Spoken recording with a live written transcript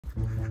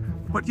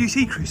What do you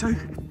see, Crusoe?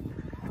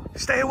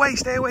 Stay away,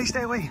 stay away,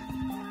 stay away.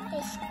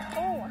 It's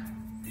cool.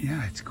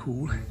 Yeah, it's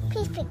cool.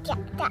 Please pick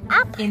that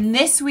up. In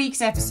this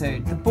week's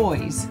episode, the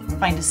boys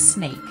find a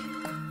snake.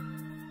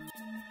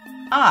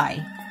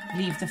 I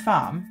leave the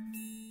farm.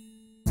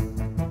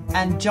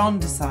 And John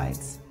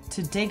decides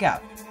to dig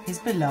up his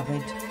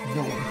beloved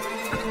lawn.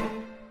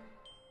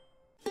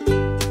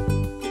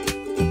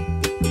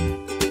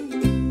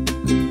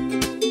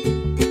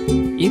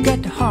 You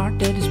got the heart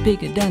that is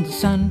bigger than the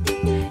sun.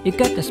 You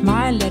got the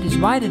smile that is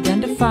wider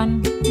than the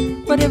fun.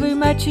 Whatever you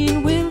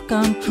imagine will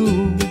come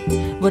true.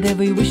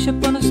 Whatever you wish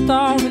upon a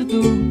star will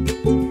do.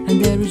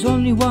 And there is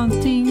only one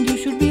thing you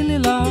should really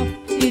love.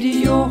 It is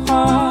your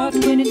heart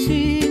when it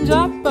sings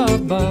up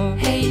above.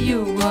 Hey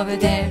you over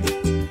there,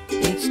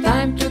 it's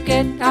time to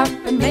get up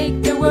and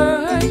make the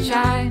world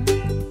shine.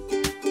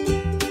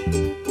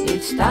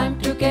 It's time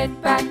to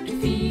get back to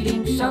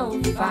feeling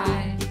so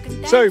fine.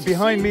 So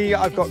behind me,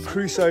 I've got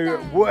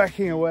Crusoe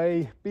working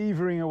away,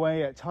 beavering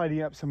away at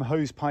tidying up some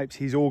hose pipes.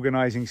 He's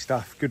organising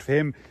stuff, good for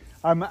him.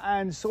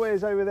 And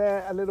Sawyer's over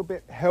there a little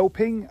bit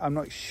helping. I'm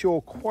not sure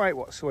quite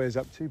what Sawyer's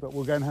up to, but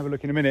we'll go and have a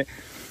look in a minute.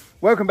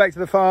 Welcome back to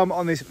the farm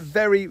on this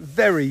very,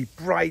 very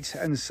bright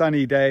and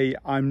sunny day.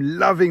 I'm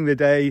loving the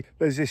day.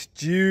 There's this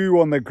dew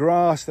on the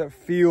grass that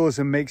feels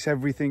and makes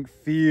everything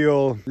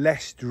feel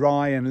less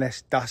dry and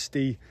less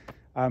dusty.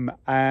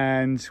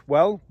 And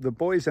well, the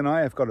boys and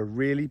I have got a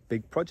really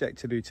big project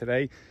to do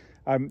today.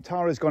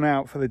 Tara's gone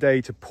out for the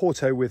day to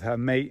Porto with her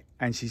mate,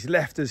 and she's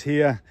left us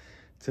here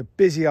to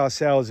busy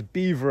ourselves,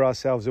 beaver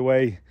ourselves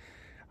away.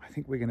 I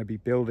think we're going to be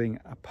building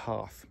a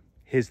path.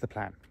 Here's the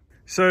plan.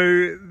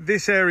 So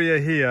this area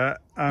here,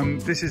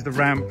 this is the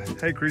ramp.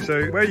 Hey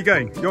Crusoe, where are you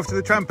going? You off to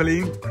the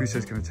trampoline?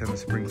 Crusoe's going to turn the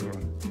sprinkler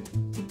on.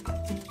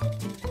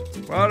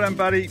 Well done,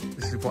 buddy.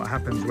 This is what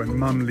happens when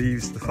Mum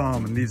leaves the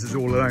farm and leaves us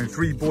all alone.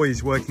 3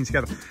 boys working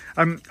together.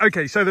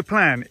 Okay, so the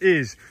plan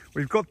is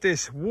we've got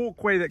this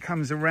walkway that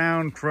comes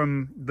around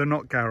from the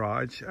Knot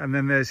garage, and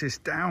then there's this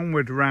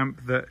downward ramp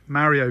that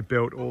Mario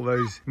built all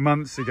those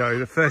months ago,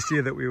 the first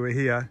year that we were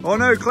here. Oh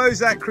no, close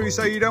that,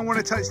 Crusoe. You don't want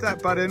to touch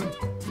that button.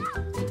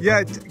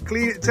 Yeah,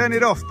 clean it, turn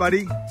it off,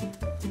 buddy.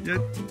 Yeah,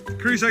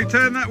 Crusoe,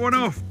 turn that one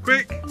off,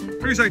 quick.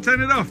 Crusoe,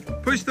 turn it off.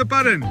 Push the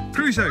button,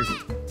 Crusoe.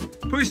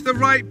 Push the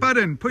right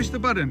button, push the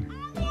button.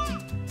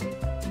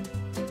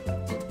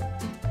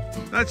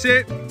 That's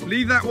it,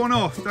 leave that one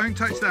off, don't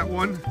touch that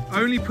one.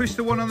 Only push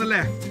the one on the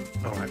left.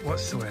 All right,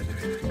 what's Sawyer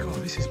doing? God,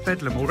 this is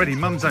bedlam already.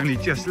 Mum's only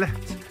just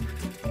left.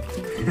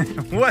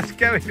 What's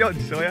going on,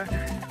 Sawyer?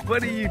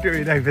 What are you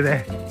doing over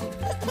there?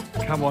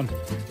 Come on,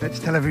 let's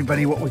tell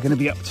everybody what we're going to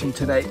be up to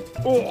today.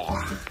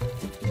 Oh.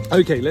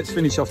 Okay, let's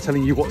finish off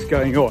telling you what's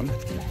going on,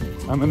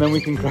 and then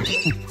we can crack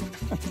on.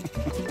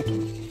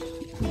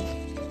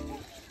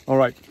 All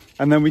right,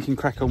 and then we can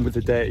crack on with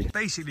the day.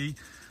 Basically,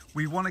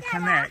 we want to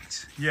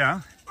connect.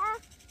 Yeah.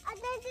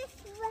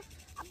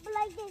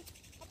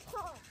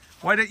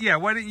 Why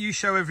don't you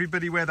show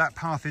everybody where that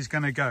path is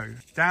going to go?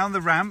 Down the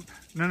ramp.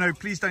 No,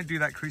 please don't do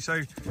that,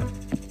 Crusoe.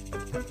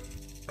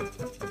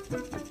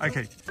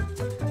 Okay.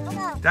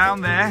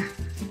 Down there.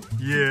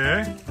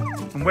 Yeah.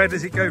 And where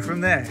does it go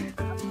from there?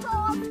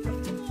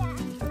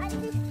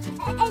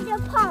 It's a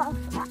path.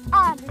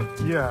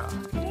 Yeah.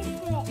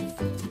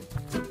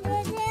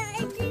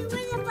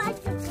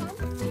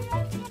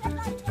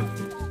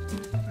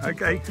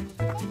 Okay.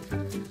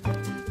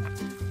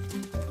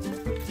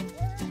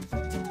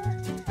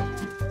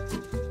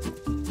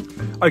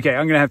 Okay,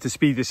 I'm going to have to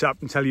speed this up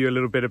and tell you a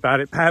little bit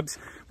about it, perhaps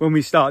when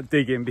we start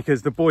digging,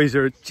 because the boys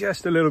are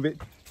just a little bit,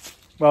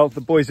 well,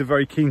 the boys are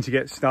very keen to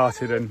get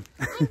started, and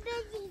I'm busy,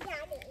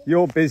 Daddy.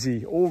 You're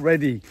busy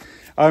already.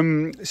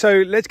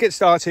 So let's get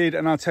started,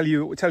 and I'll tell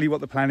you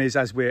what the plan is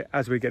as we're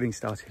getting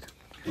started.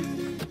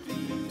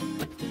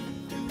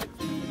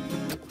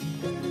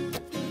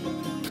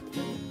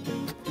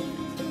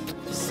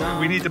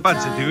 We need the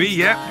buzzer, do we?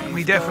 Yeah,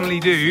 we definitely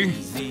do.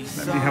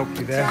 Let me help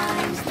you there.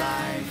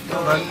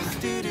 Hold on.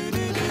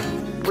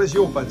 Where's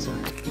your buzzer?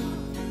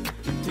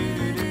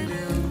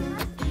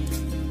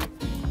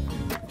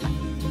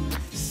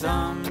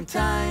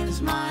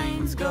 Sometimes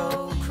minds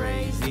go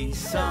crazy,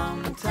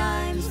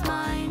 sometimes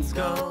minds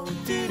go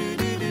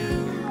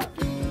do-do-do-do.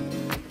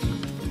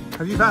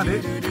 Have you found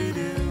it?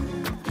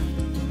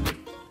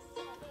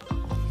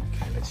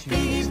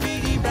 Piggy,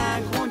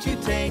 piggyback, won't you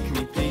take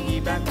me?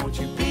 Piggyback, won't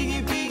you?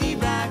 Piggy,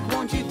 piggyback,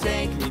 won't you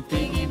take me?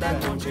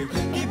 Piggyback, won't you?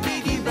 Piggy,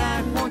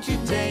 piggyback, won't you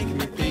take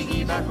me?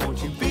 Piggyback,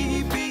 won't you?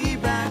 Piggy,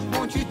 piggyback,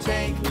 won't you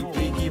take me?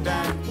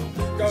 Piggyback,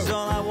 'cause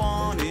all I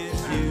want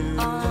is you.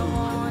 All I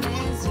want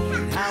is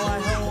you. How I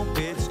hope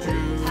it's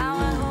true. How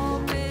I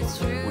hope it's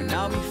true. When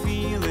I'll be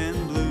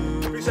feeling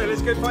blue. So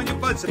let's go find your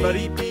buzzer,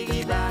 buddy.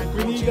 Piggyback,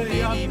 We need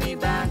a me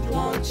back,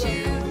 won't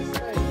you?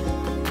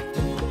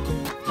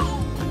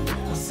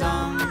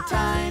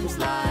 Sometimes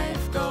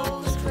life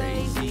goes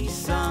crazy,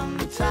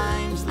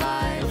 sometimes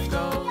life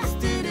goes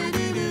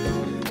do-do-do-do.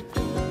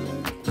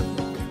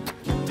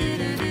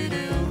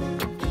 Do-do-do-do.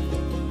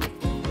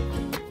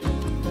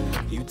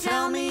 You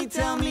tell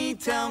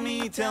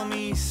me tell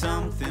me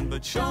something,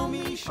 but show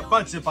me. A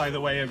budser, by the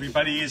way,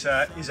 everybody, is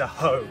a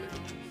hoe.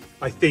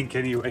 I think,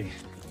 anyway.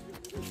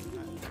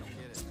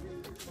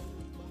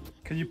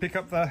 Can you pick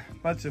up the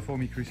budser for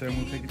me, Crusoe, and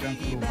we'll take it down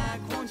to the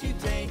lawn? Won't you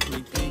take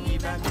me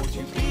piggyback? Won't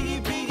you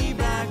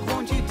piggyback?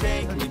 Won't you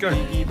take me Go.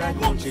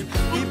 piggyback? Won't you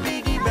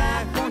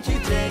piggyback? Won't you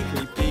take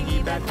me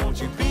piggyback?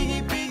 Won't you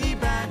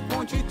piggyback?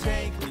 Won't you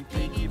take me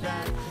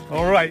piggyback?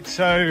 All right,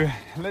 so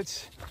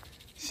let's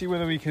see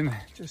whether we can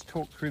just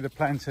talk through the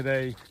plan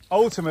today.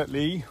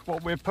 Ultimately,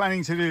 what we're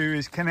planning to do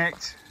is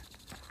connect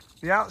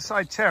the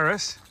outside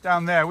terrace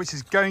down there, which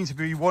is going to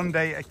be one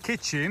day a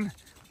kitchen,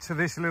 to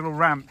this little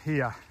ramp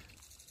here.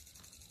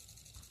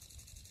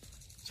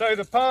 So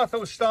the path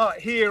will start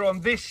here on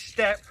this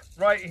step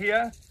right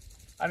here,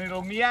 and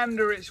it'll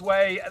meander its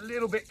way a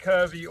little bit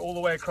curvy all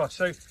the way across.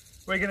 So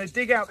we're going to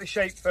dig out the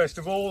shape first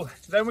of all,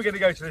 then we're going to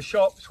go to the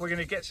shops, we're going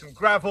to get some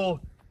gravel,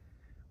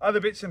 other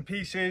bits and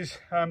pieces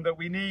that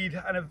we need,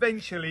 and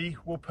eventually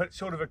we'll put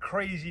sort of a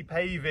crazy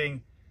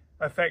paving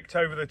effect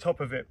over the top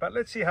of it. But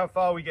let's see how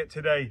far we get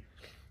today.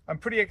 I'm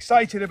pretty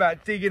excited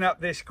about digging up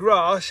this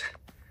grass,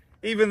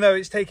 even though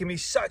it's taken me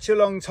such a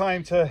long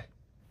time to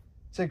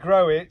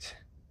grow it.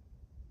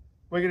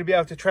 We're going to be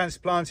able to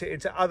transplant it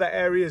into other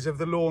areas of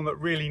the lawn that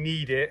really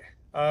need it.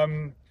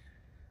 And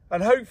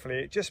hopefully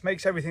it just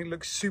makes everything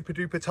look super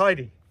duper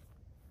tidy.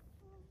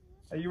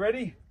 Are you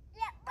ready?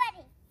 Yeah,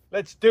 ready.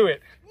 Let's do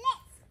it. Let's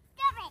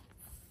do it.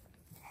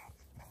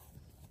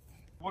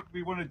 What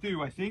we want to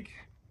do, I think,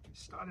 is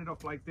start it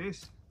off like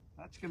this.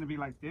 That's going to be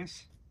like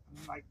this,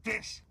 and like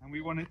this. And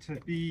we want it to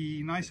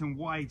be nice and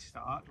wide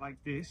start, like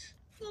this.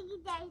 Dig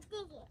it, Daddy,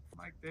 dig it.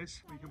 Like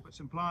this. We can put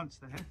some plants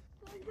there.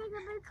 Dig a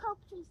big hole,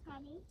 please,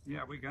 Daddy.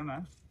 Yeah, we're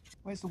gonna.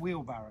 Where's the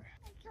wheelbarrow?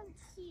 I can't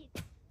see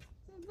it.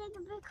 Dig a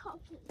big hole,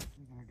 please.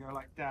 We're gonna go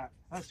like that.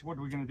 That's what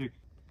we're gonna do.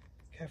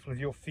 Careful of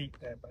your feet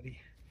there, buddy.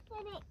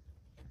 Daddy,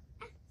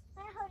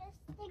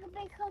 dig a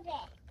big hole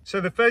there. So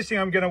the first thing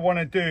I'm going to want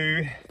to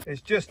do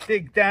is just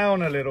dig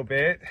down a little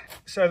bit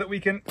so that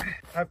we can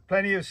have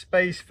plenty of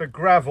space for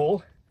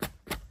gravel.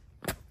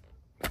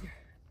 Do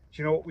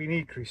you know what we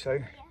need, Crusoe?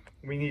 Yeah.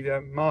 We need a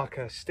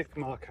marker, stick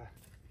marker.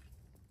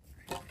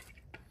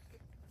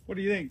 What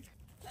do you think?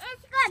 It's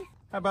good.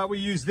 How about we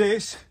use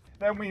this?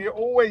 Then we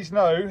always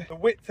know the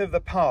width of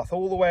the path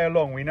all the way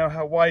along. We know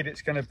how wide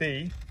it's going to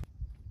be.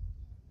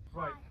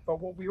 Right, but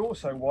what we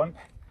also want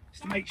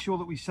is to make sure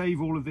that we save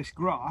all of this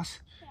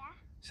grass. Yeah.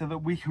 So that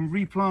we can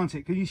replant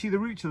it. Can you see the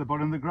roots at the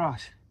bottom of the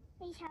grass?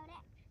 Please hold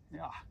it.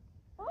 Yeah.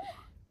 Oh,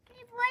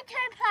 you want to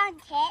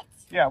plant it?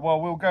 Yeah, well,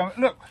 we'll go,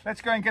 look,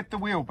 let's go and get the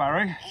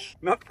wheelbarrow.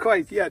 Not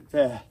quite yet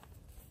there.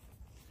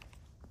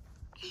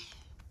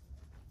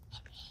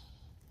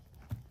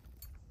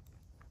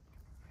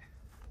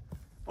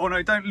 Oh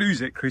no, don't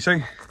lose it,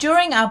 Crusoe.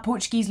 During our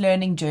Portuguese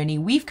learning journey,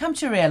 we've come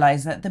to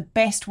realise that the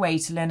best way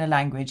to learn a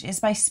language is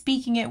by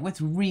speaking it with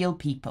real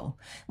people,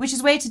 which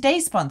is where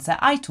today's sponsor,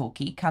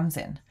 italki, comes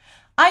in.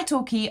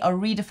 italki are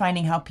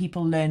redefining how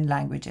people learn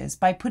languages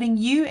by putting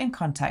you in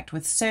contact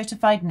with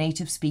certified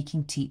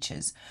native-speaking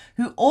teachers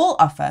who all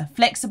offer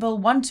flexible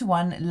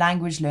one-to-one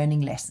language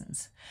learning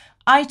lessons.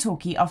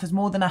 italki offers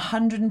more than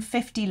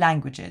 150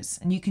 languages,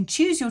 and you can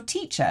choose your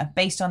teacher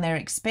based on their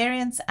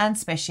experience and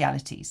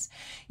specialities.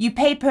 You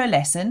pay per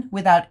lesson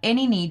without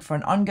any need for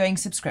an ongoing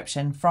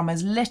subscription from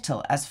as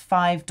little as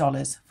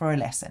 $5 for a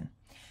lesson.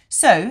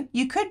 So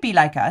you could be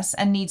like us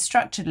and need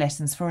structured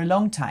lessons for a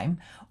long time,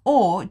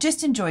 or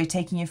just enjoy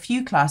taking a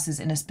few classes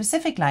in a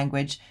specific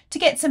language to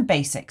get some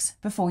basics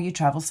before you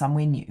travel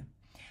somewhere new.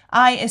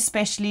 I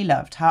especially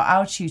loved how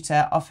our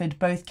tutor offered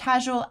both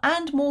casual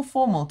and more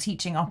formal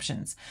teaching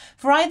options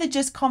for either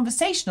just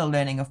conversational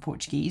learning of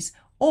Portuguese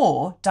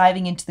or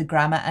diving into the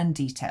grammar and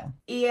detail.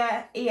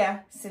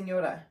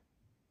 Senhora.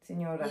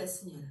 Senhora. Yes,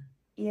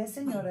 senhora.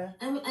 Senhora.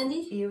 And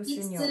if it's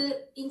senhor.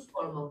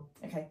 Informal.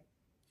 Okay.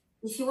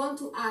 If you want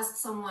to ask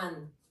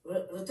someone,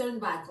 return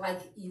back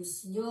like you,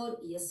 senhor,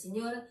 yes,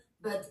 senhora,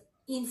 but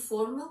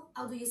informal,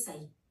 how do you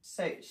say?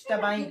 So, está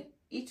bem,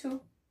 e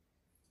tu?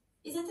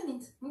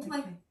 Exatamente. Muito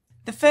bem.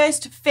 The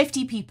first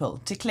 50 people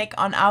to click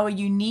on our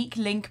unique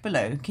link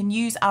below can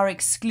use our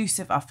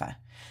exclusive offer.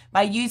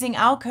 By using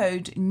our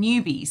code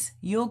TheNewbys,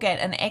 you'll get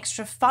an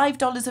extra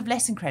 $5 of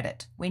lesson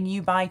credit when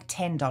you buy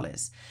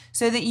 $10,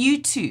 so that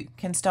you too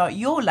can start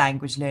your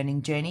language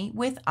learning journey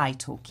with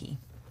italki.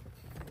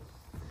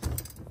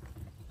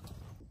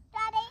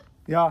 Daddy,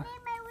 Yeah.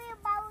 need my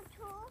wheelbarrow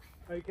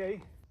too?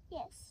 Okay.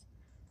 Yes.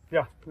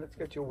 Yeah, let's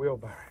get your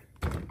wheelbarrow.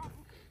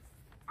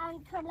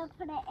 I'm trying to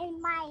put it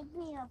in my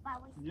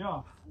wheelbarrow.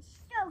 Yeah.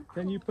 It's so cool.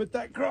 Can you put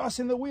that grass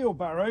in the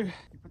wheelbarrow?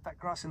 You put that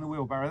grass in the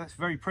wheelbarrow. That's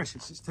very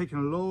precious. It's taken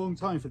a long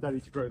time for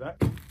Daddy to grow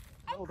that.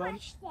 Well done.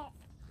 Crushed it.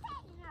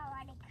 That's not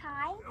really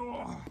kind.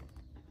 Oh.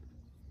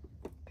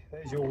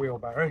 There's your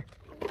wheelbarrow.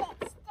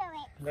 Let's do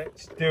it.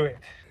 Let's do it.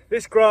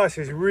 This grass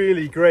is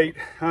really great.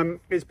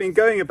 It's been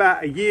going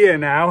about a year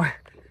now.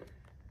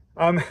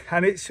 And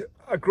it's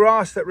a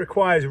grass that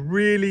requires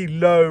really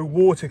low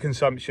water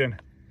consumption.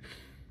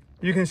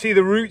 You can see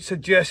the roots are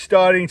just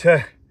starting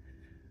to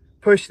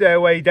push their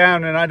way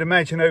down, and I'd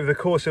imagine over the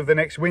course of the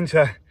next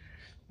winter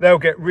they'll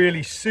get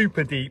really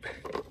super deep.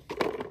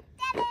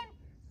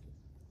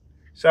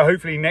 So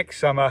hopefully next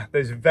summer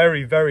there's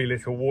very, very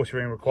little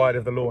watering required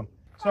of the lawn.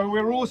 So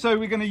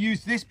we're going to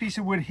use this piece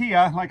of wood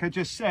here, like I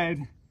just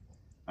said,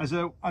 as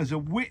a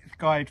width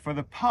guide for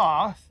the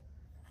path,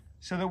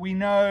 so that we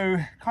know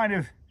kind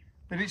of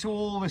that it's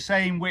all the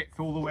same width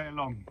all the way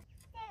along.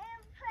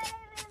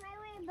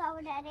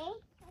 Daddy,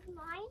 that's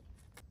mine.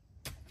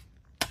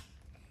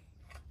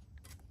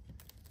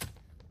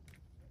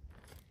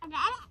 And then,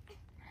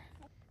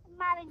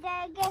 Mommy,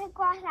 gonna get a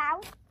grass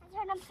out. I'm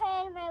gonna put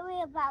it in my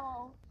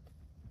wheelbarrow.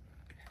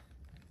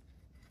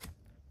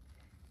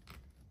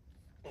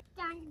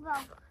 Down the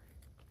road.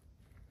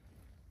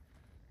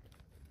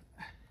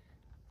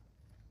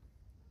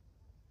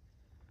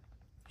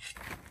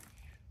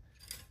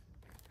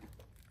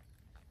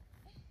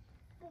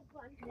 Big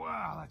one.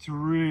 Wow, that's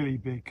really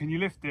big. Can you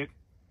lift it?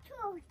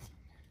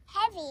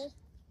 Heavy.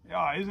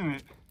 Yeah, isn't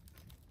it?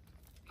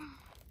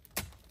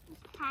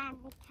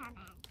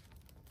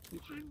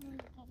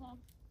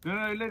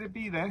 No, let it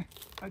be there.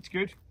 That's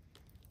good.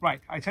 Right,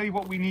 I tell you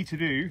what we need to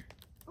do.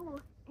 Oh,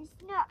 it's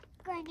not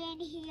going in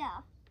here,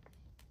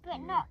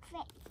 but not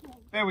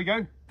fixing. There we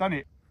go, done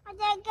it. And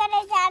then get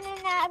it down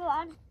another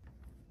one.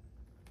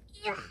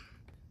 Yeah.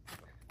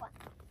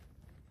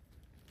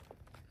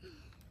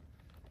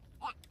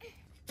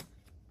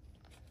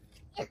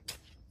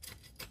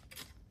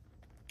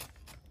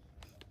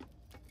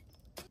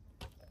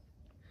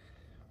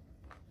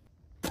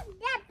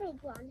 Big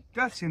one.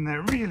 That's in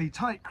there really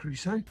tight,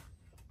 Crusoe.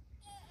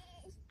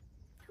 It's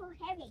too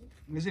heavy.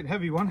 Is it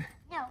heavy one?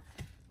 No.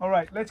 All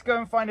right, let's go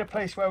and find a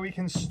place where we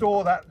can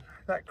store that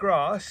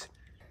grass.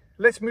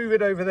 Let's move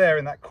it over there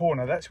in that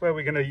corner. That's where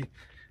we're going to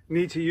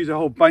need to use a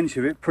whole bunch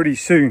of it pretty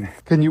soon.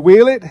 Can you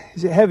wheel it?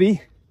 Is it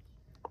heavy?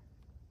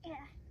 Yeah.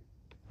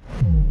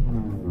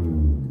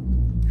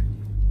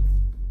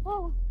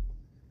 Oh,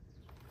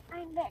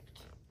 I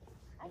looked.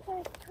 I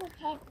thought it's too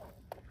heavy.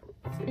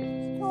 It's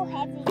too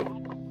heavy,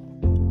 Daddy.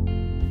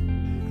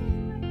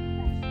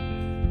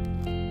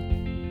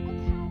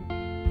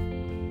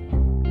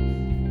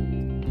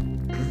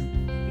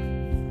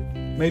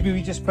 Maybe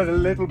we just put a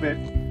little bit.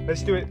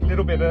 Let's do it a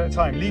little bit at a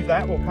time. Leave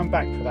that, we'll come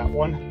back for that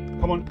one.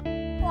 Come on.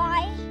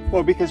 Why?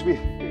 Well, because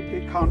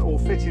it can't all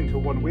fit into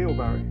one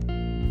wheelbarrow.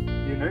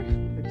 You know,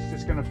 it's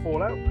just going to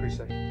fall out,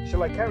 Crusoe.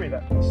 Shall I carry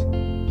that piece?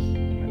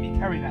 Let me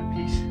carry that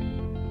piece.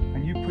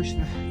 And you push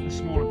the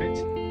smaller bit.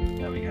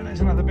 There we go,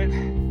 there's another bit.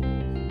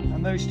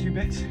 And those two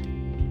bits.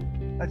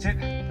 That's it.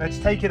 Let's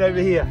take it over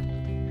here.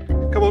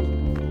 Come on.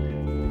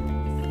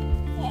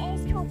 It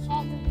is too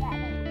heavy,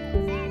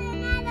 Daddy. There's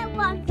another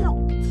one dropped.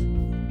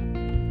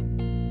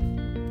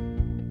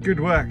 Good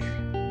work. It's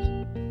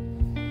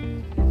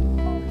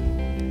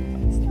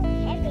too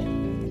heavy.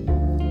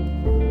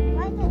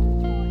 Why is it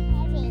too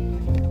heavy?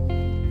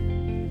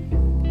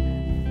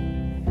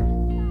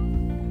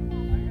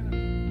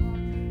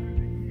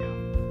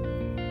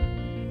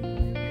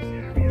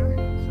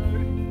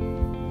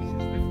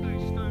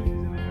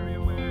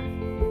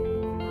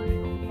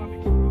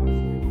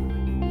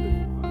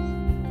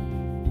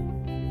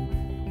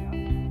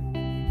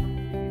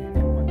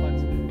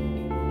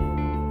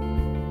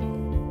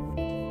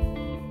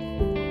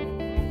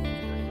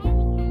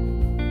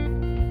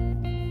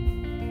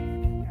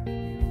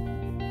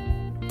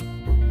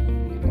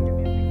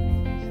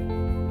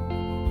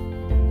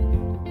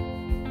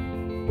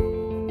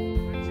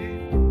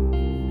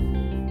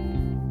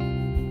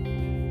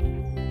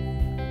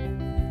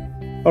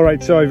 All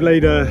right, so I've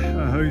laid a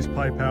hose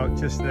pipe out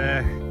just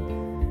there,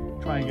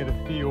 try and get a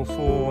feel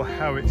for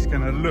how it's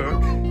going to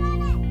look.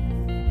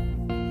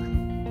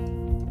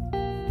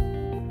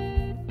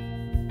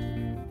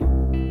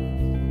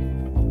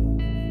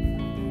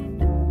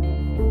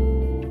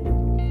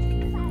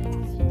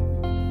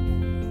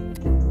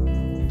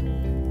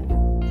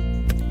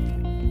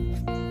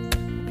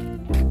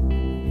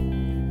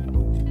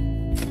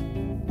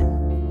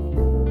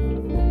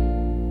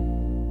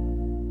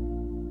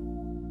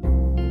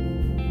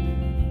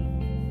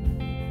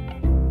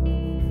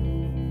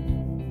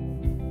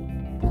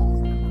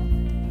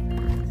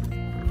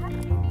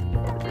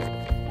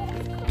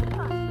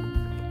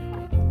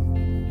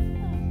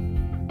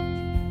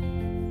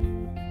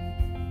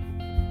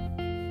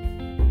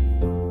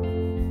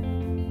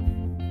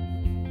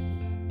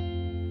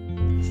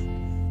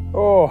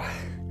 Oh,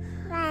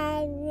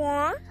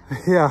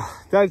 yeah,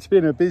 that's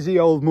been a busy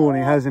old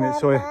morning, hasn't it,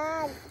 Sawyer?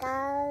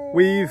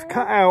 We've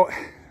cut out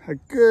a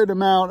good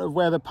amount of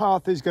where the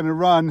path is going to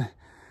run.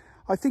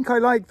 I think I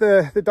like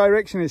the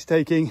direction it's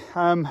taking,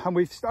 and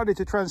we've started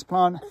to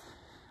transplant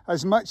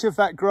as much of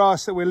that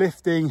grass that we're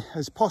lifting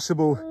as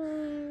possible,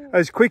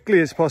 as quickly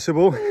as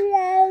possible.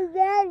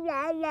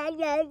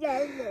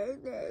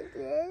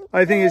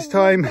 I think it's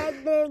time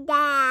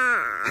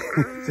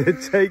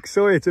to take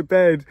Sawyer to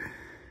bed.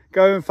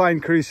 Go and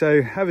find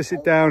Crusoe, have a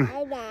sit down,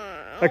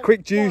 a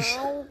quick juice,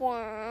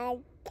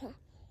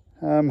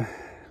 and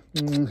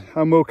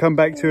we'll come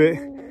back to it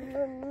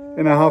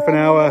in a half an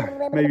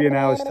hour, maybe an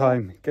hour's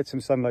time. Get some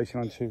sun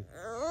lotion on too.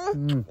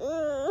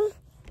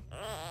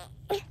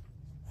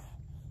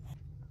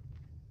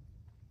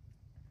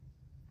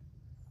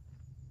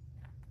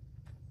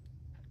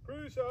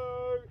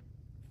 Crusoe!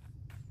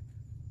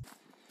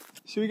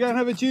 Should we go and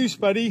have a juice,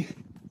 buddy?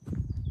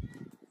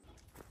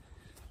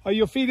 Oh,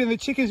 you're feeding the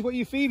chickens what are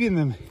you feeding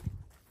them?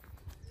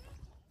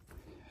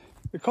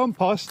 The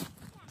compost?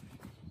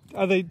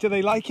 Do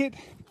they like it?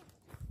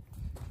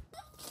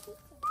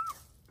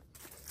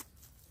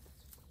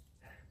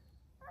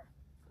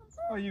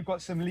 Oh, you've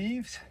got some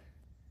leaves.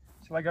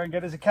 Shall I go and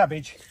get us a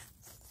cabbage?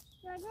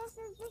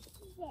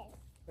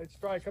 Let's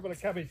try a couple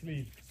of cabbage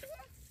leaves.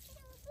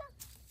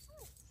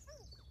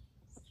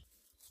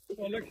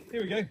 Oh look,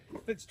 here we go.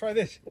 Let's try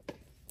this.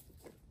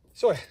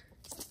 Sawyer,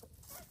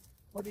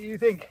 what do you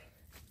think?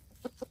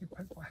 You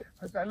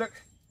poke that, look.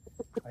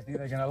 I think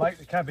they're going to like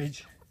the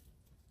cabbage.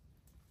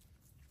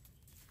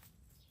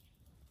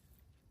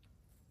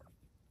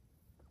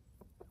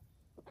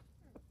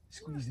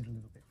 Squeeze it a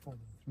little bit for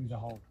them through the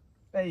hole.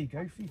 There you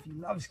go. Fifi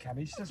loves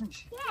cabbage, doesn't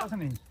she? Yeah.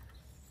 Doesn't he?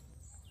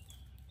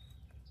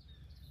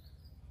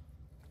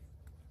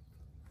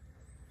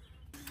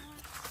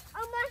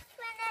 Almost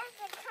finished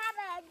the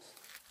cabbage.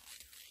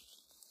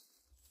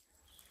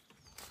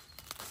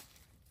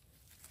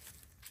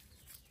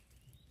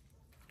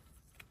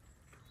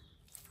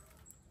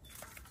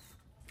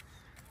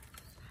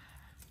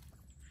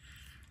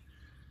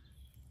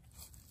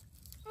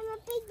 I'm a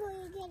big boy,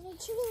 you get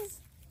to choose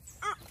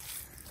up.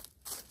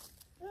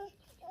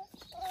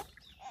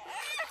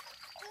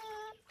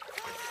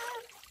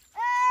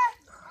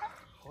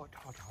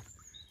 Hot.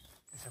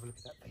 Let's have a look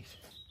at that face.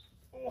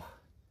 Oh.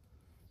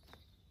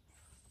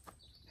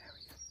 There we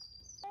go.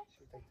 Should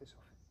we take this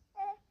off?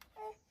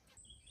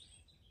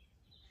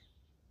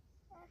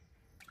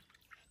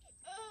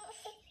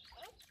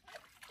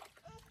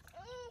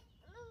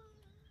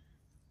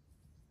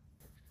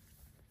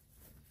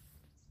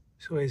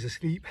 Sawyer's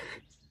asleep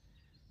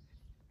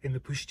in the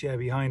pushchair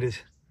behind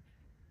us.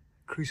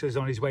 Crusoe's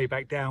on his way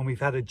back down. We've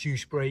had a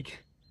juice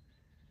break.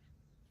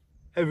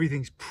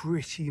 Everything's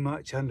pretty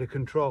much under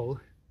control.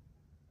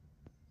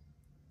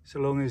 So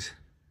long as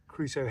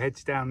Crusoe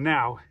heads down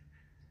now,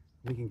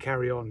 we can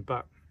carry on,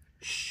 but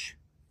shh,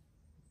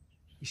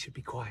 he should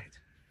be quiet.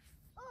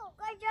 Oh,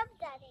 good job,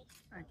 Daddy.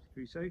 Thanks,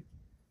 Crusoe.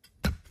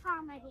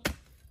 Comedy.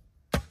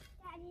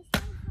 Daddy's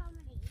so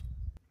comedy.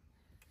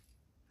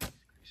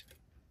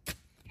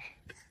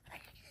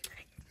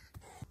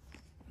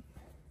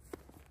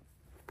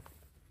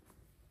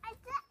 I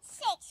got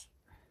 6.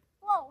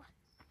 Whoa.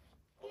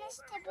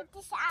 Let's tip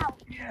this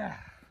out. Yeah.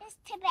 Let's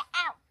tip it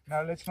out.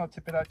 No, let's not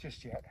tip it out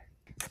just yet.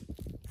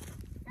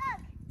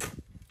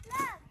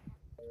 Look.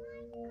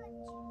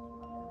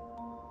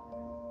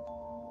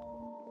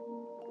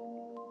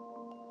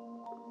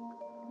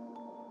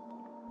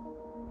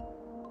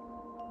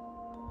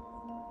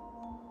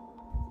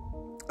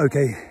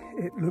 Okay,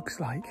 it looks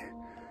like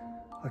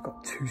I've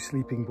got 2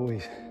 sleeping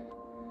boys.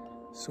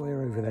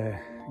 Sawyer over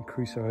there and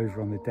Crusoe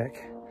over on the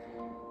deck.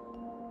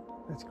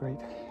 That's great.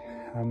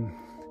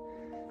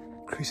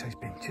 Crusoe's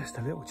been just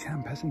a little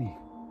champ, hasn't he?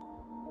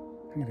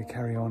 I'm going to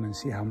carry on and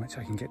see how much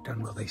I can get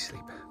done while they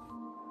sleep.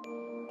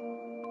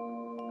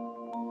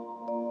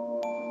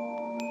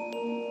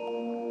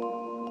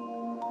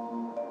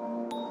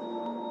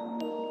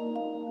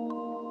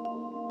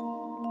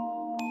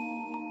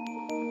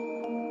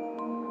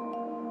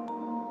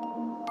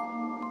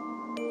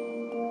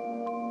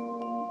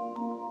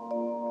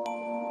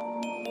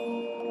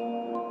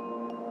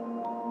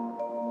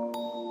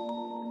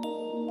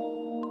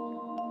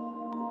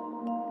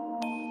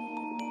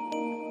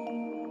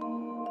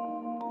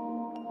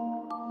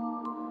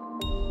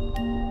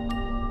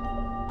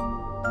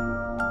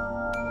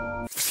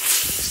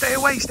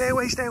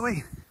 Stay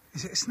away.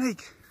 Is it a snake?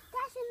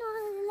 That's not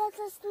a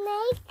little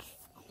snake.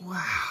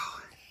 Wow.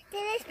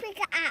 Then let's pick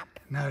it up.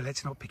 No,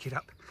 let's not pick it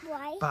up.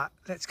 Why? But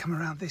let's come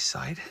around this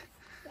side.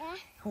 Yeah.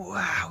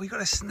 Wow, we got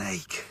a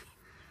snake.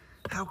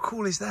 How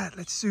cool is that?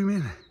 Let's zoom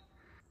in.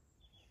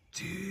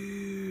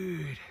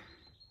 Dude.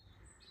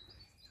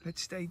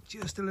 Let's stay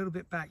just a little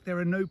bit back. There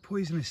are no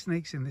poisonous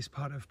snakes in this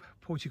part of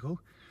Portugal,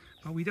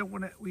 but we don't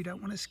want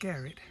to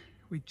scare it.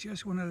 We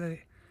just want to let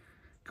it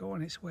go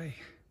on its way.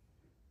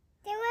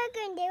 They were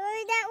going to do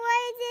that.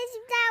 Where is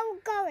that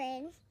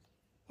going?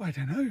 I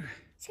don't know.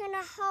 It's going to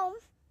home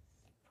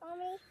for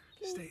me.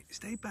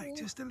 Stay back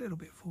just a little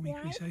bit for me,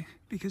 Crusoe,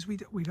 because we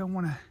don't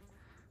want to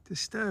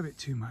disturb it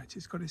too much.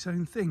 It's got its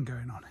own thing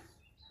going on.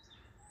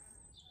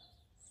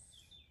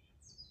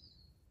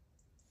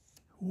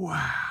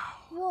 Wow.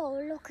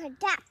 Whoa, look at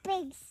that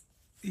big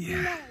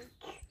Yeah.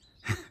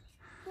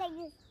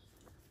 snake.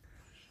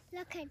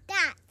 Look at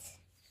that.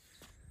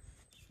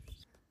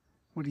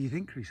 What do you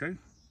think, Crusoe?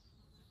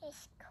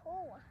 It's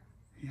cool.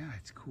 Yeah,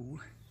 it's cool.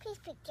 Please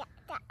pick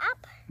that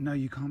up. No,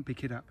 you can't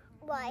pick it up.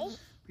 Why?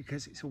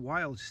 Because it's a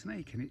wild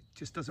snake and it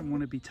just doesn't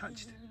want to be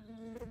touched.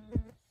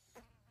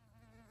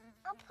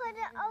 I'll put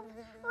it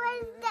over.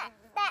 Where's that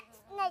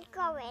snake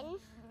going?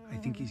 I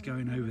think he's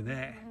going over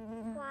there.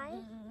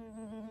 Why?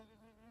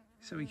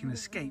 so he can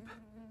escape.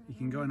 He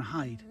can go and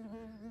hide.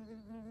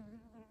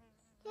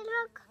 Hey,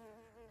 look,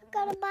 I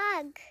got a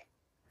bug.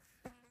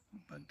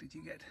 What bug did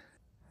you get?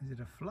 Is it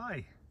a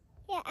fly?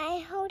 Yeah,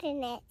 I'm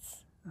holding it.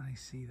 I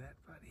see that,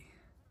 buddy.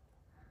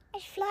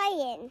 It's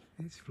flying.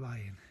 It's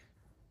flying.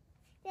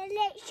 Then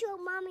let's show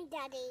Mommy,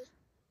 Daddy.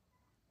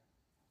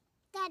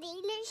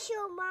 Daddy, let's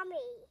show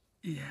Mommy.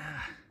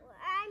 Yeah.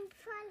 I'm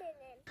following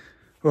him.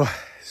 Well,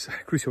 so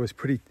Crusoe was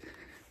pretty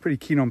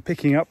keen on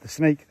picking up the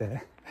snake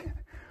there.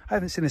 I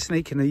haven't seen a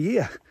snake in a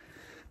year.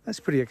 That's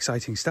pretty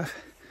exciting stuff.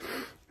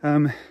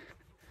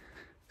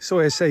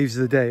 Sawyer saves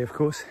the day, of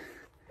course.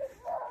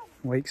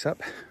 Wakes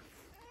up.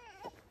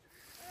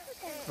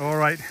 All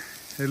right,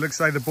 it looks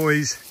like the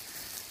boys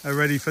are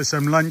ready for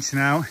some lunch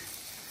now.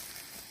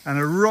 And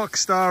a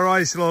rockstar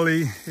ice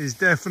lolly is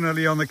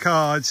definitely on the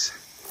cards.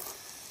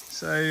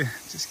 So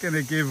just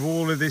gonna give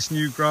all of this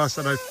new grass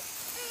that I've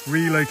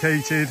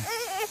relocated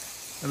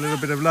a little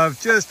bit of love.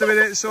 Just a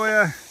minute,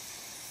 Sawyer.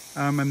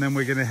 And then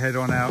we're gonna head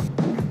on out.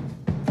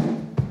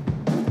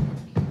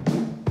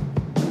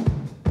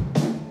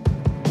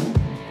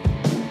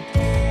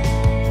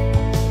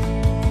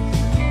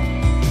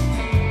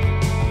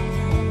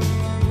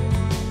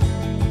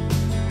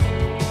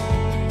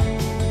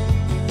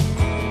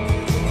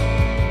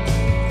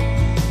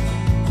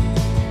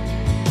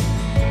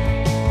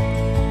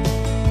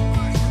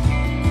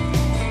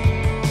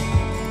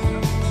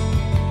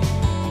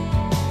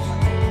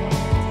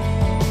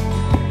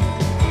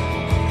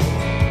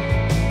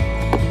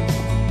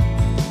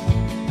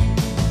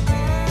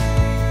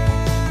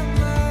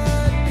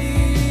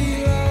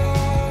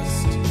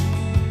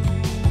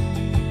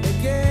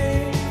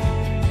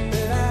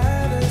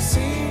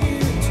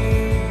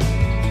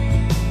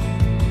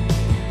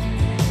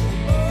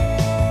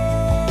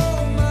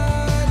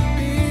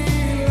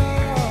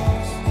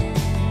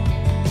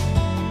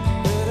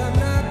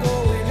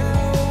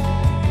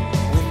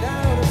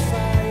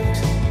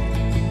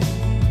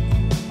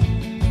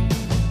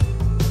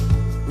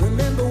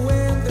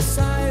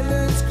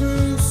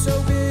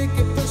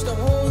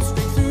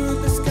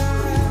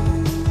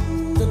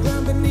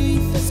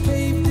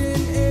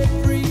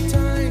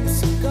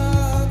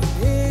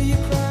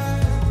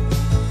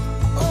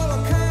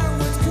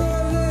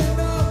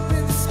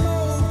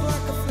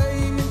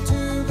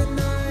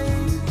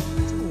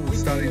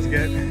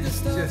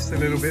 Just a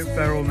little bit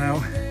feral now.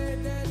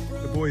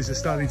 The boys are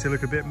starting to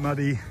look a bit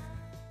muddy.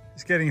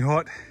 It's getting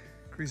hot.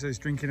 Crusoe's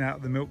drinking out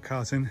of the milk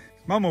carton.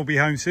 Mum will be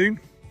home soon.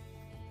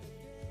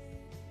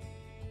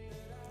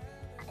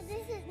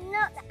 This is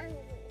not angry.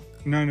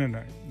 No,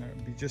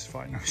 it'll be just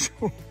fine, I'm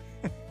sure.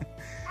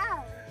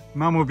 Oh.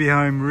 Mum will be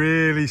home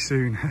really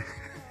soon.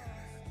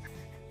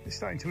 It's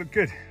starting to look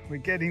good. We're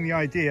getting the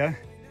idea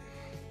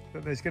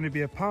that there's going to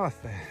be a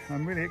path there.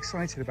 I'm really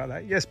excited about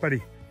that. Yes,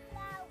 buddy.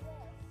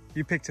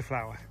 You picked a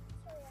flower.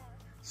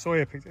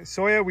 Sawyer picked it.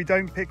 Sawyer, we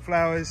don't pick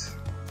flowers.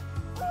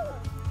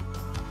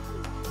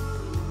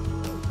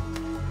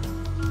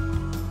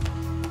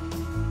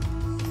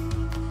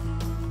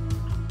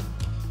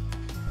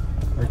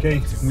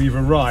 Okay, we've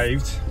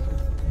arrived,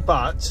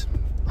 but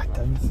I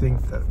don't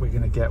think that we're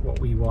going to get what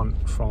we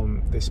want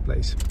from this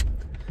place.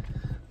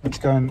 Let's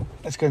go and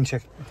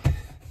check.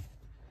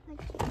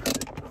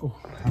 Oh,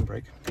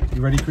 handbrake.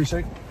 You ready,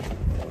 Crusoe?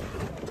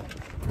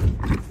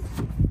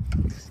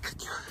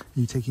 Are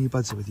you taking your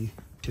buzzer with you?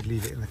 You should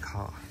leave it in the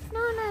car. No.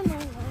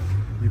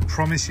 You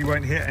promise you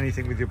won't hit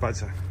anything with your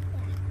buzzer?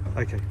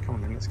 Okay, come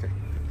on then, let's go.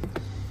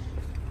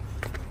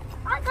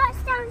 I got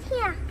it down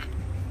here.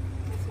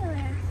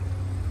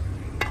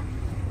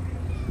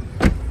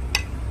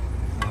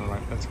 All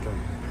right, let's go.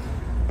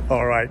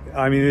 All right,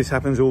 I mean, this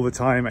happens all the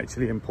time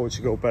actually in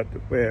Portugal, but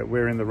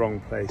we're in the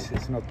wrong place.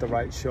 It's not the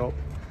right shop.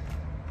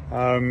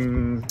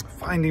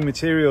 Finding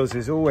materials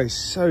is always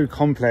so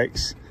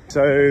complex.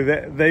 So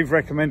they've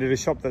recommended a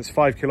shop that's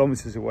 5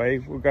 kilometers away.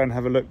 We'll go and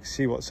have a look,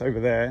 see what's over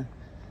there.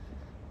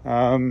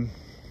 Oh,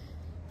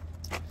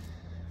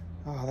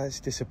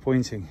 that's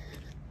disappointing.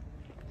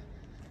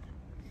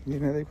 You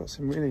know, they've got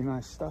some really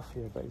nice stuff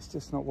here, but it's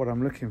just not what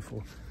I'm looking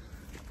for.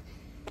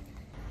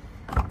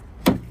 All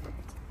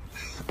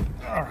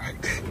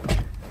right.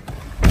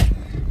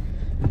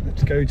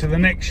 Let's go to the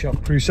next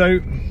shop, Crusoe.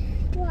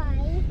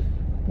 Why?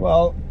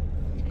 Well,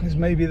 because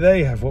maybe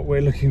they have what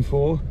we're looking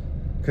for,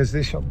 because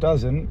this shop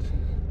doesn't.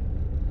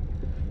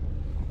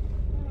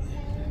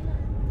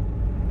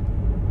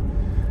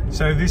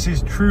 So this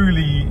is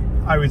truly,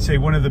 I would say,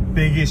 one of the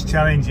biggest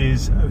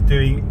challenges of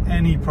doing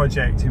any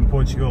project in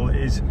Portugal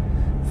is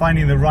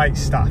finding the right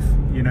stuff.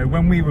 You know,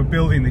 when we were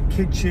building the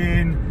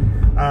kitchen,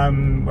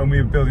 when we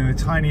were building the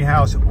tiny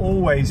house,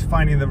 always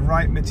finding the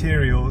right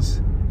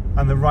materials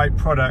and the right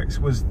products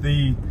was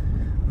the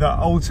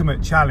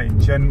ultimate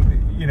challenge.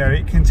 And you know,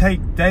 it can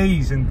take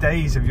days and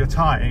days of your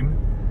time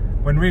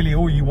when really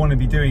all you want to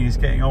be doing is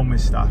getting on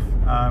with stuff,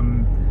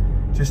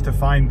 just to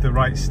find the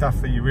right stuff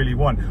that you really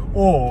want.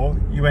 Or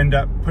you end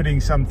up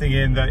putting something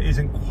in that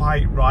isn't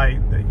quite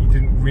right, that you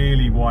didn't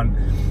really want.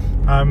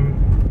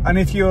 And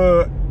if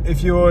you're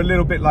if you're a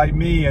little bit like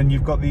me and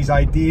you've got these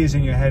ideas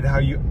in your head how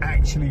you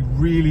actually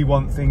really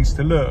want things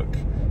to look,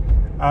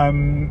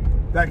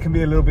 that can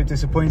be a little bit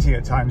disappointing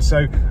at times.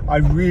 So I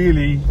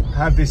really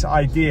have this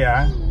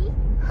idea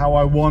how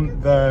I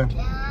want I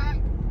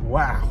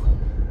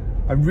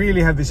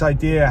really have this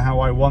idea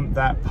how I want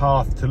that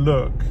path to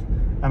look,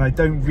 and I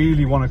don't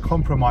really want to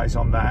compromise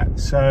on that.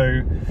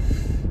 So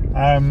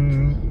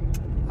I'm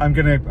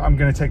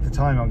gonna take the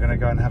time. I'm gonna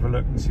go and have a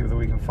look and see whether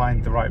we can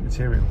find the right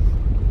material.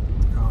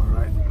 All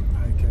right,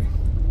 okay.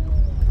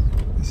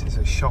 This is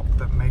a shop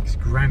that makes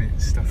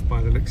granite stuff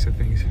by the looks of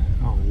things.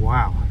 Oh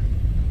wow.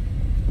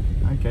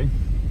 Okay,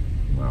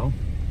 well,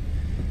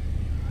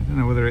 I don't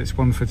know whether it's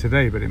one for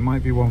today, but it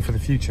might be one for the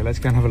future. Let's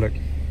go and have a look.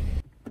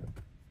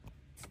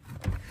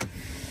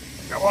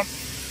 Go on.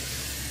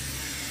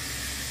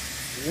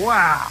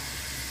 Wow,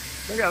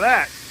 look at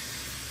that.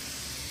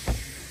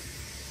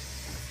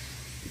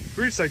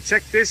 Crusoe,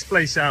 check this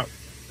place out.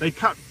 They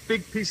cut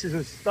big pieces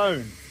of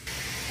stone.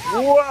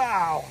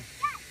 Wow.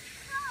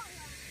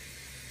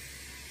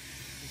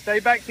 Stay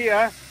back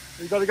here.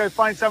 We've got to go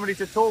find somebody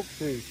to talk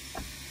to.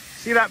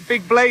 See that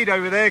big blade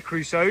over there,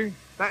 Crusoe?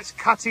 That's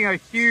cutting a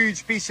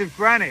huge piece of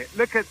granite.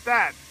 Look at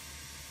that.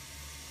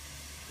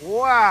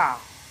 Wow.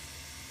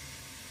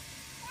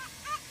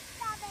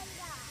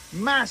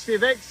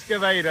 Massive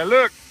excavator,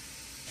 look.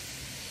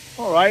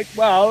 All right,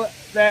 well,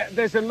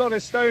 there's a lot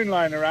of stone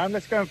lying around.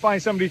 Let's go and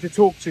find somebody to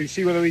talk to,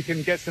 see whether we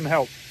can get some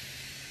help.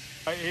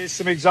 Here's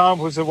some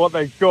examples of what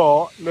they've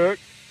got. Look.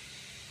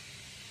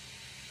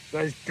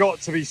 There's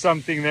got to be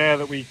something there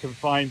that we can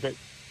find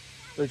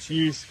that's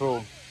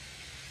useful.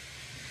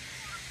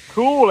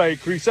 Cool, eh,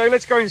 Crusoe?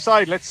 Let's go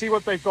inside. Let's see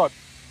what they've got.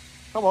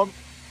 Come on.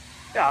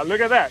 Yeah, look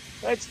at that.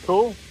 That's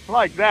cool. I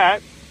like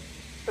that.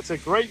 That's a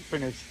great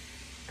finish.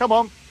 Come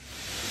on.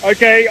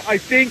 Okay, I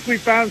think we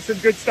found some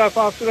good stuff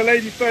after the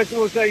lady first of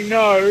all saying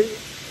no,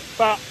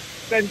 but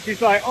then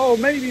she's like, oh,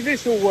 maybe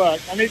this will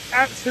work. And it's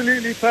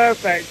absolutely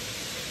perfect.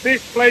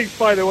 This place,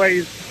 by the way,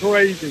 is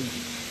crazy.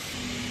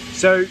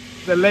 So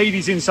the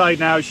lady's inside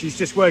now. She's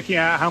just working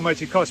out how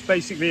much it costs.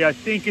 Basically, I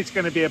think it's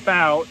going to be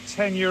about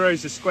 10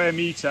 euros a square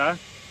meter.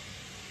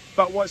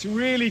 But what's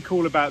really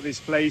cool about this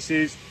place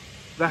is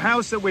the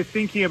house that we're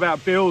thinking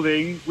about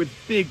building with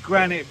big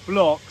granite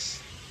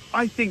blocks.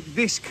 I think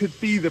this could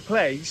be the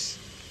place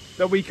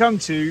that we come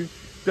to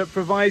that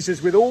provides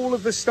us with all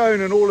of the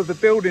stone and all of the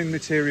building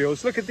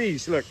materials. Look at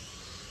these, look.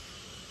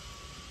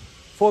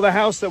 For the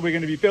house that we're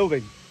going to be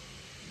building.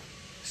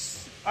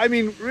 I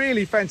mean,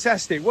 really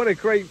fantastic. What a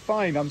great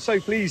find. I'm so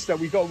pleased that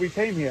we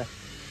came here.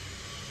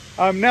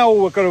 Now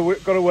all we've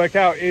got to work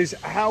out is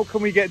how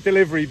can we get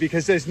delivery,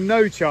 because there's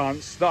no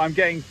chance that I'm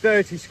getting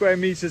 30 square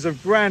meters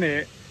of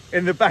granite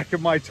in the back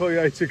of my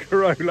Toyota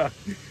Corolla.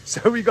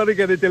 So we got to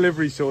get a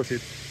delivery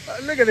sorted.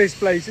 Look at this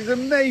place, it's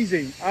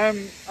amazing.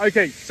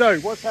 Okay, so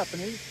what's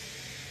happening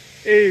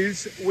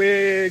is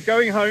we're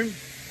going home,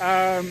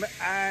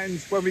 and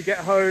when we get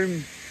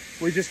home,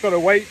 we just got to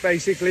wait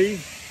basically.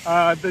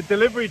 The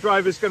delivery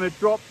driver's going to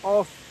drop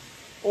off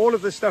all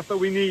of the stuff that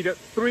we need at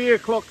 3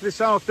 o'clock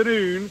this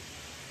afternoon.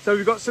 So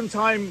we've got some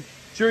time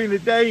during the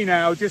day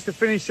now just to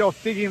finish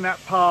off digging that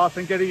path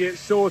and getting it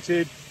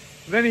sorted.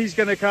 Then he's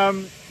going to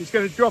come, he's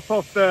going to drop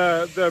off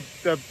the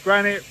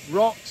granite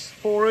rocks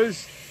for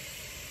us.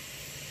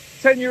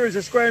 10 euros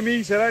a square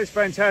meter, that's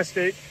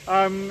fantastic.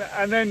 And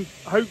then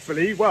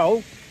hopefully,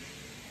 well,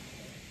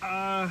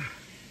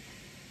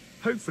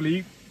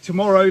 hopefully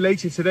tomorrow,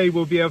 later today,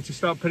 we'll be able to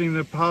start putting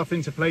the path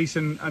into place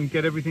and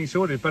get everything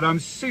sorted. But I'm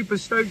super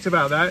stoked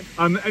about that.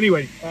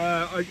 Anyway,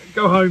 I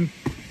go home,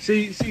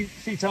 see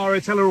Tara,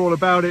 tell her all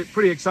about it.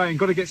 Pretty exciting.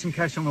 Got to get some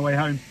cash on the way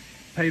home.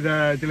 Pay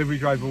the delivery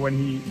driver when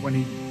he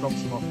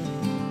drops them off.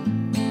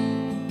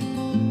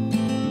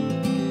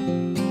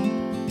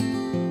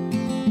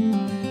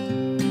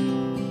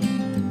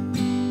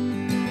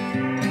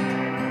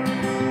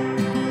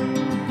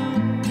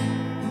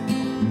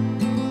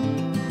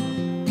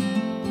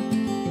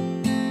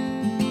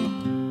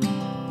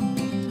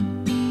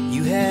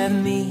 You have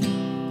me,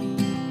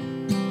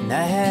 and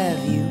I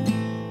have you.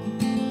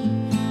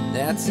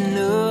 That's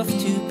enough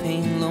to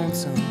paint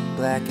lonesome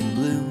black and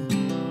blue.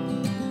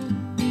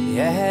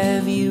 I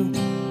have you,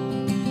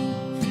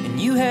 and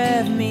you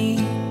have me.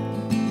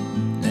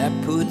 That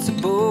puts a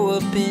bow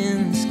up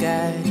in the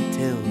sky,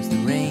 tells the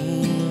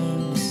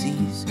rain to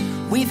cease.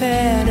 We've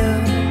had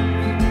up,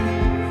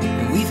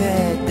 and we've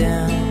had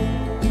down.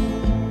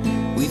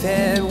 We've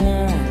had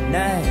warm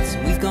nights,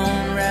 we've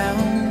gone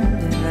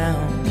round and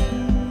round.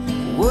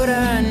 What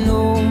I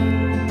know,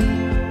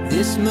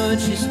 this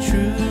much is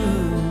true.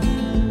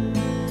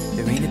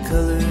 There ain't a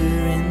color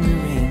in the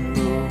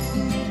rainbow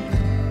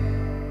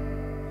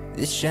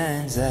that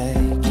shines like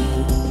you.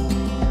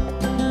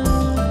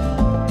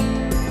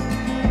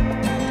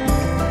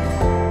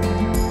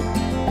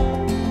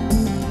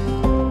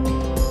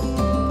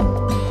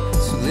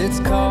 So let's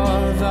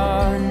carve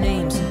our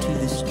names into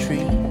this tree,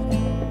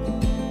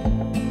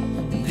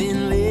 and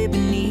then lay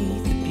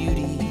beneath the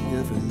beauty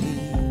of her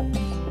leaves.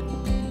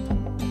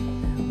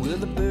 Will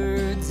the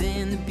birds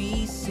and the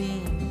bees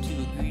seem to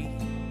agree?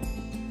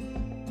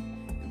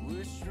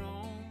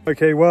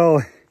 Okay,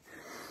 well,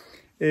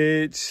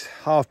 it's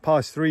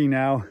 3:30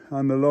 now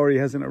and the lorry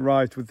hasn't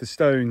arrived with the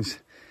stones.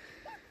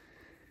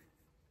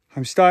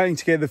 I'm starting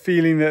to get the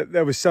feeling that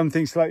there was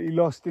something slightly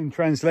lost in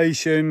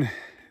translation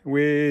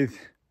with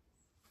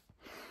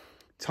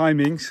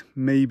timings,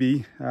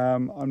 maybe.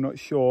 I'm not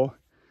sure.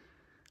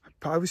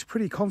 But I was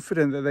pretty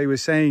confident that they were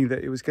saying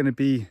that it was going to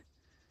be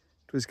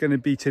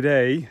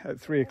today at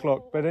 3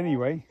 o'clock. But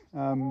anyway,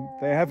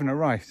 they haven't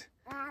arrived.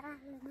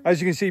 As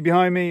you can see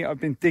behind me, I've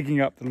been digging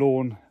up the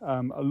lawn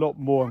a lot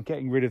more. I'm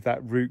getting rid of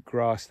that root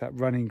grass, that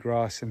running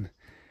grass, and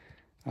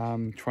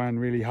trying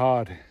really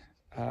hard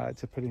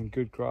to put in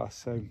good grass.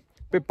 So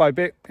bit by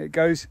bit it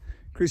goes.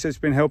 Crusoe's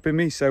been helping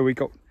me, so we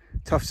got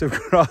tufts of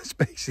grass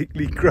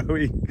basically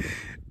growing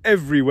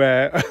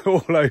everywhere,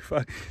 all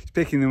over. He's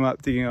picking them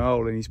up, digging a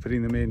hole, and he's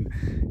putting them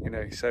in, you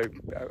know. So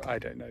I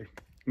don't know,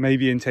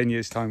 maybe in 10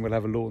 years time we'll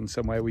have a lawn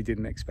somewhere we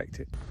didn't expect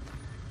it.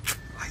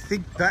 I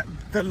think that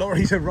the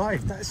lorry's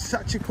arrived. That's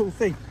such a cool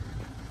thing.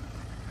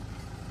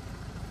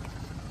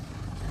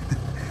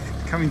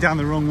 Coming down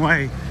the wrong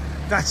way.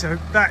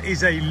 That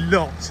is a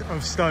lot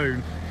of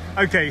stone.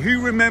 Okay,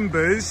 who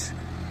remembers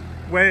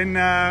when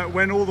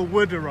all the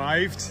wood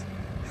arrived?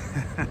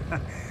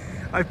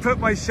 I put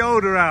my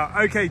shoulder out.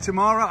 Okay,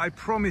 Tamara, I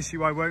promise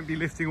you I won't be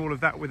lifting all of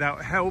that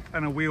without help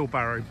and a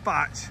wheelbarrow.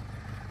 But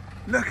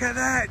look at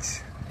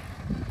that.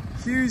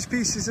 Huge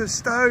pieces of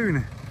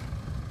stone.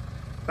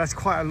 That's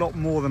quite a lot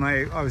more than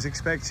I was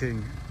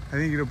expecting. I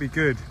think it'll be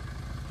good.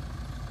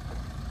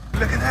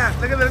 Look at that.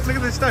 Look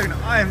at the stone.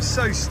 I am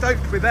so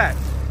stoked with that.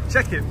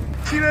 Check it.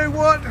 Do you know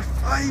what?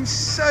 I'm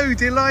so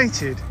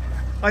delighted.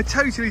 I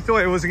totally thought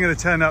it wasn't going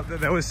to turn up,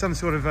 that there was some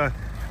sort of a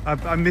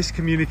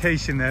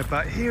miscommunication there,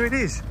 but here it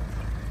is.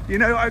 You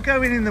know, I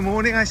go in the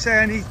morning, I say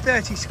I need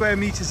 30 square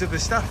meters of the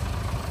stuff,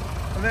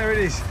 and there it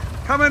is.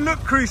 Come and look,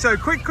 Crusoe.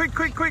 Quick, quick,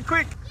 quick, quick,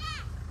 quick.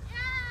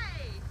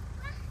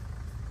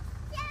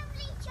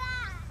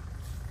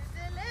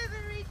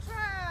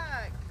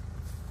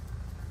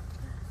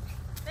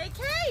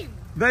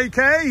 They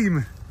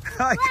came!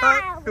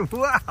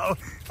 Wow!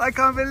 I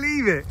can't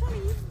believe it! Johnny,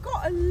 you've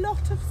got a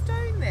lot of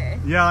stone there.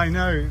 Yeah, I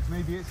know.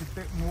 Maybe it's a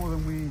bit more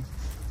than we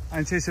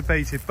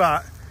anticipated,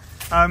 but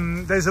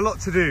there's a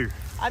lot to do.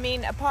 I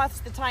mean, apart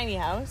from the tiny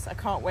house, I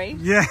can't wait.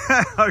 Yeah,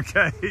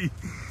 okay.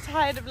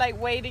 Tired of like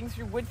wading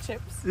through wood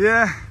chips.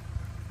 Yeah.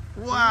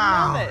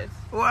 Wow. Love it.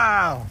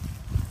 Wow.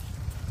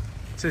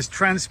 It says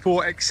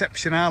transport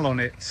exceptional on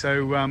it,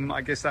 so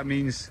I guess that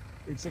means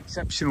it's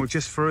exceptional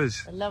just for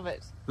us. I love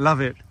it.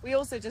 Love it. We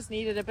also just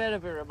needed a bit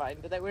of a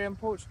reminder that we're in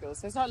Portugal,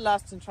 so it's not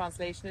lost in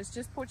translation, it's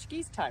just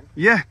Portuguese time.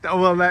 Yeah,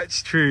 well,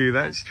 that's true,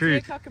 that's true. 3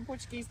 o'clock in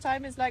Portuguese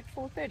time is like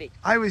 4:30.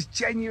 I was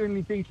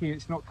genuinely thinking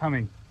it's not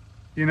coming.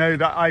 You know,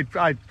 that I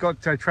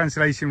got a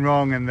translation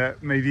wrong, and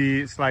that maybe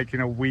it's like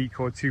in a week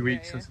or 2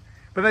 weeks. Yeah.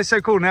 But that's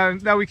so cool.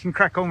 Now we can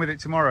crack on with it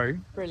tomorrow.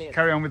 Brilliant.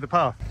 Carry on with the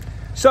path.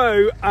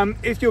 So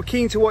if you're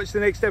keen to watch the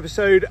next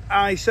episode,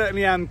 I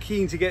certainly am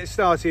keen to get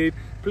started.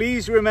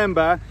 Please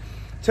remember,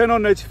 turn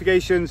on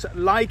notifications,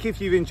 like if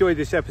you've enjoyed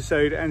this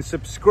episode, and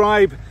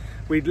subscribe.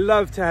 We'd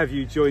love to have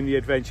you join the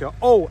adventure.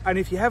 Oh, and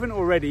if you haven't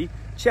already,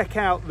 check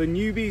out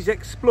TheNewbys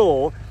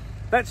Explore.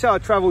 That's our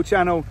travel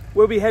channel.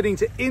 We'll be heading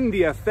to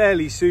India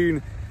fairly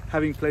soon,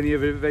 having plenty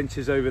of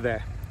adventures over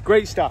there.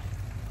 Great stuff.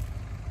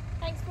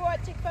 Thanks for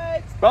watching,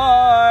 folks.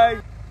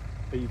 Bye.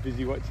 Are you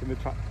busy watching the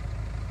truck?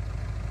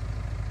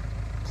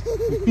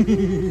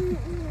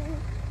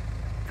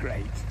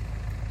 Great.